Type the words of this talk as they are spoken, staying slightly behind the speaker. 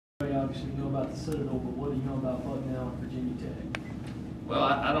obviously you know about the Citadel, but what do you know about Bucknell and Virginia Tech? Well,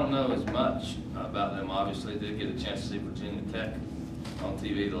 I don't know as much about them. Obviously, did get a chance to see Virginia Tech on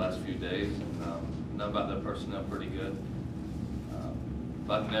TV the last few days, and know about their personnel pretty good.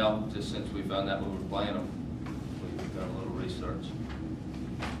 Bucknell, just since we found out we were playing them, we've done a little research.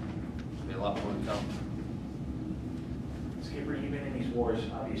 There'll be a lot more to come. Skipper, you've been in these wars,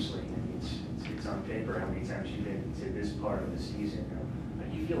 obviously. I mean, it's on paper how many times you've been to this part of the season. How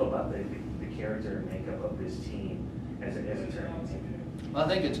do you feel about the character and makeup of this team as a tournament team? Well, I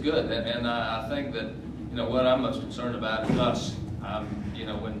think it's good, and I think that, you know, what I'm most concerned about is us. You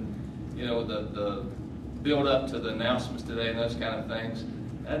know, when, you know, the build up to the announcements today and those kind of things,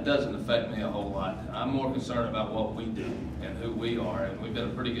 that doesn't affect me a whole lot. I'm more concerned about what we do and who we are, and we've been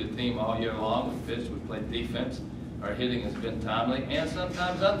a pretty good team all year long. We've pitched, we've played defense. Our hitting has been timely and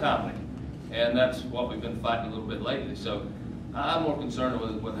sometimes untimely, and that's what we've been fighting a little bit lately. So I'm more concerned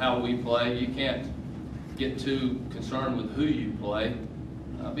with how we play. You can't get too concerned with who you play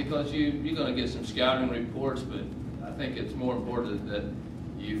because you're going to get some scouting reports, but I think it's more important that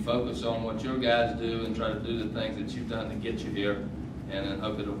you focus on what your guys do and try to do the things that you've done to get you here, and then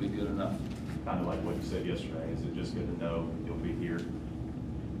hope it'll be good enough. Kind of like what you said yesterday, is it just good to know you'll be here?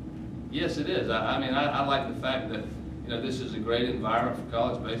 Yes, it is. I mean, I like the fact that, you know, this is a great environment for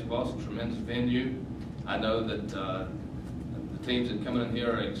college baseball. It's a tremendous venue. I know that the teams that come in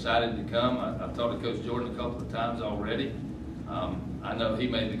here are excited to come. I've talked to Coach Jordan a couple of times already. I know he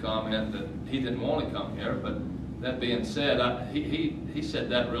made the comment that he didn't want to come here, but that being said, he said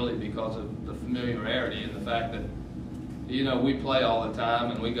that really because of the familiarity and the fact that, you know, we play all the time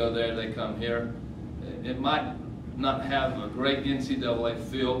and we go there, they come here. It might not have a great NCAA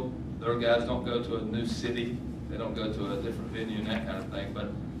feel. Their guys don't go to a new city. They don't go to a different venue and that kind of thing.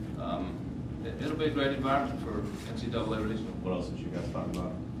 But it'll be a great environment for NCAA regional. What else did you guys talk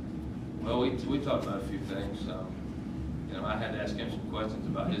about? Well, we talked about a few things. You know, I had to ask him some questions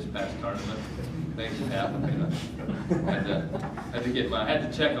about his past tournament, things that happened. You know, I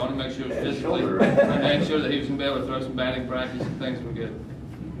had to check on him, make sure he was physically, and make sure that he was going to be able to throw some batting practice and things were good.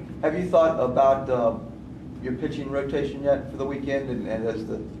 Have you thought about your pitching rotation yet for the weekend, and has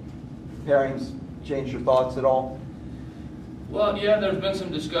the pairings changed your thoughts at all? Well, yeah, there's been some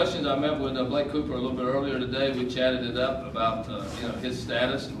discussions. I met with Blake Cooper a little bit earlier today. We chatted it up about you know, his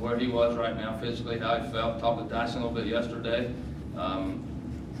status and where he was right now physically, how he felt. Talked with Dyson a little bit yesterday.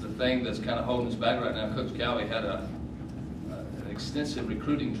 The thing that's kind of holding us back right now, Coach Cowie had an extensive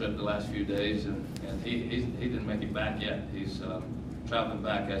recruiting trip the last few days, and he didn't make it back yet. He's traveling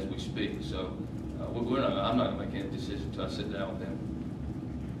back as we speak. So I'm not going to make any decision until I sit down with him.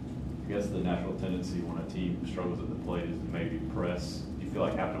 I guess the natural tendency when a team struggles at the plate is to maybe press. Do you feel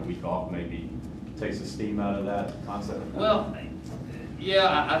like having a week off maybe takes the steam out of that concept? Well,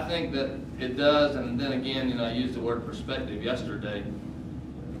 yeah, I think that it does. And then again, you know, I used the word perspective yesterday.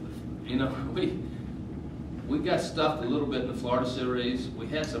 You know, we got stuffed a little bit in the Florida series. We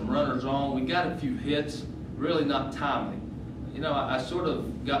had some runners on. We got a few hits, really not timely. You know, I sort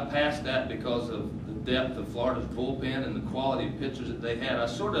of got past that because of the depth of Florida's bullpen and the quality of pitchers that they had. I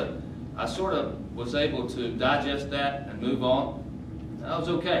sort of was able to digest that and move on. That was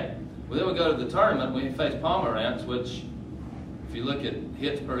okay. Well, then we go to the tournament. We face Pomerantz, which, if you look at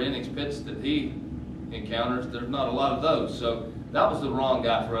hits per innings pitched that he encounters, there's not a lot of those. So that was the wrong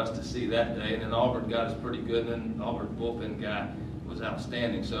guy for us to see that day. And then Auburn got us pretty good. And then Auburn's bullpen guy was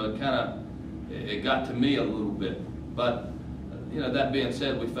outstanding. So it got to me a little bit. But you know, that being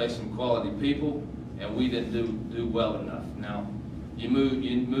said, we faced some quality people, and we didn't do well enough. Now, you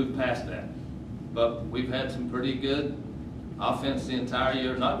move past that, but we've had some pretty good offense the entire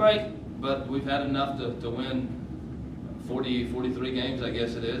year. Not great, but we've had enough to win 43 games, I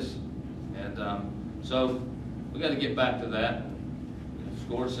guess it is. And so we got to get back to that.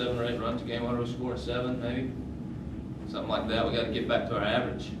 Score 7 or 8 runs a game. What do we score? 7 maybe, something like that. We got to get back to our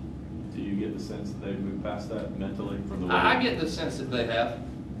average. Do you get the sense that they've moved past that mentally from the way? I get the sense that they have.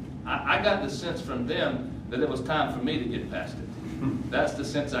 I got the sense from them that it was time for me to get past it. That's the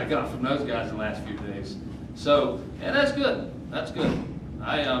sense I got from those guys the last few days. So, and that's good. That's good.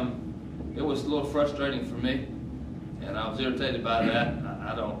 It was a little frustrating for me, and I was irritated by that.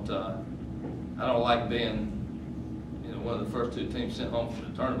 I don't like being, you know, one of the first 2 teams sent home for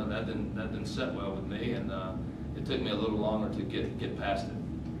the tournament. That didn't sit well with me, and it took me a little longer to get past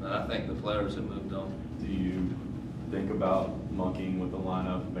it. But I think the players have moved on. Do you think about monkeying with the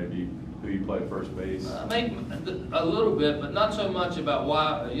lineup, maybe who you play first base? Maybe a little bit, but not so much about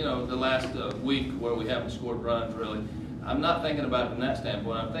why, you know, the last week where we haven't scored runs, really. I'm not thinking about it from that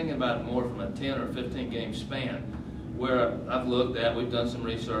standpoint. I'm thinking about it more from a 10 or 15 game span where I've looked at, we've done some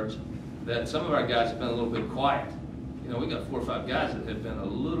research. that some of our guys have been a little bit quiet. You know, we got 4 or 5 guys that have been a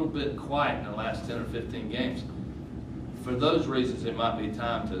little bit quiet in the last 10 or 15 games. For those reasons, it might be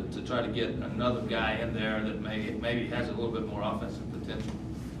time to try to get another guy in there that maybe has a little bit more offensive potential.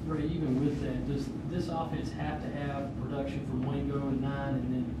 Ray, even with that, does this offense have to have production from Wingo and 9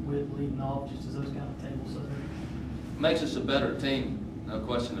 and then with leading off, just as those kind of table setters? Makes us a better team, no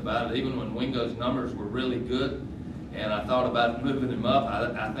question about it. Even when Wingo's numbers were really good, and I thought about moving him up,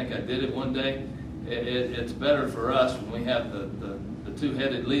 I think I did it one day. It's better for us when we have the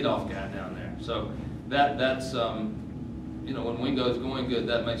two-headed leadoff guy down there. So that's you know, when Wingo's going good,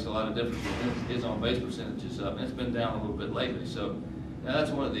 that makes a lot of difference. His on-base percentage is up, and it's been down a little bit lately. So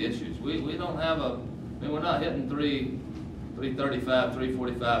that's one of the issues. We don't have I mean, we're not hitting 335,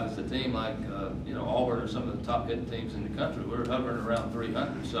 345 as a team like you know, Auburn or some of the top hitting teams in the country. We're hovering around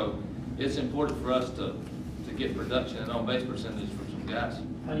 300. So it's important for us to get production and on-base percentage from some guys.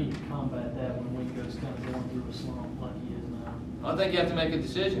 How do you combat that when Wingo's kind of going through a slump like he is now? I think you have to make a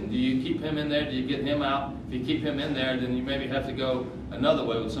decision. Do you keep him in there? Do you get him out? If you keep him in there, then you maybe have to go another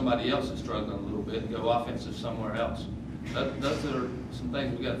way with somebody else that's struggling a little bit and go offensive somewhere else. Those are some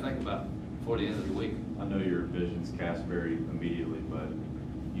things we got to think about before the end of the week. I know your vision's cast very immediately, but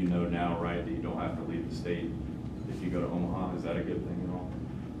you know now, right, that you don't have to leave the state if you go to Omaha. Is that a good thing at all?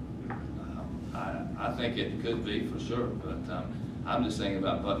 I think it could be for sure, but I'm just thinking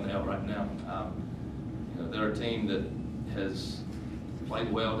about Bucknell right now. You know, they're a team that has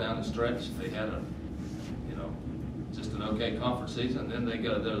played well down the stretch. They had you know, just an okay conference season. Then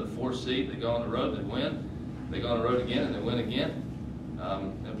they're the 4th seed. They go on the road, they win. They go on the road again, and they win again.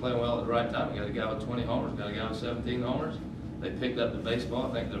 They're playing well at the right time. We got a guy with 20 homers, got a guy with 17 homers. They picked up the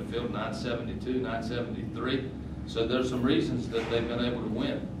baseball. I think their field 972, 973. So there's some reasons that they've been able to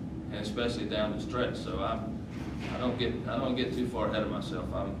win, and especially down the stretch. So I don't get too far ahead of myself.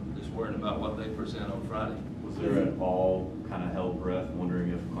 I'm just worried about what they present on Friday. Was there at all kind of held breath,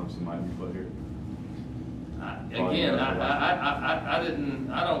 wondering if Clemson might be put here? Again, I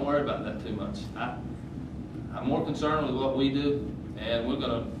don't worry about that too much. I'm more concerned with what we do, and we're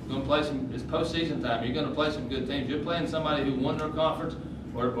gonna play some. It's postseason time. You're gonna play some good teams. You're playing somebody who won their conference,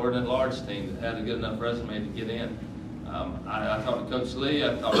 or an enlarged team that had a good enough resume to get in. I talked to Coach Lee.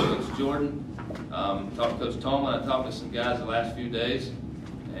 I talked to Coach Jordan. Talked to Coach Tolman. I talked to some guys the last few days,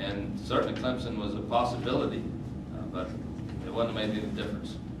 and certainly Clemson was a possibility, but it wouldn't have made any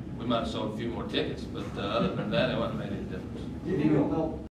difference. We might have sold a few more tickets, but other than that, it wouldn't have made any difference. Do you think it'll help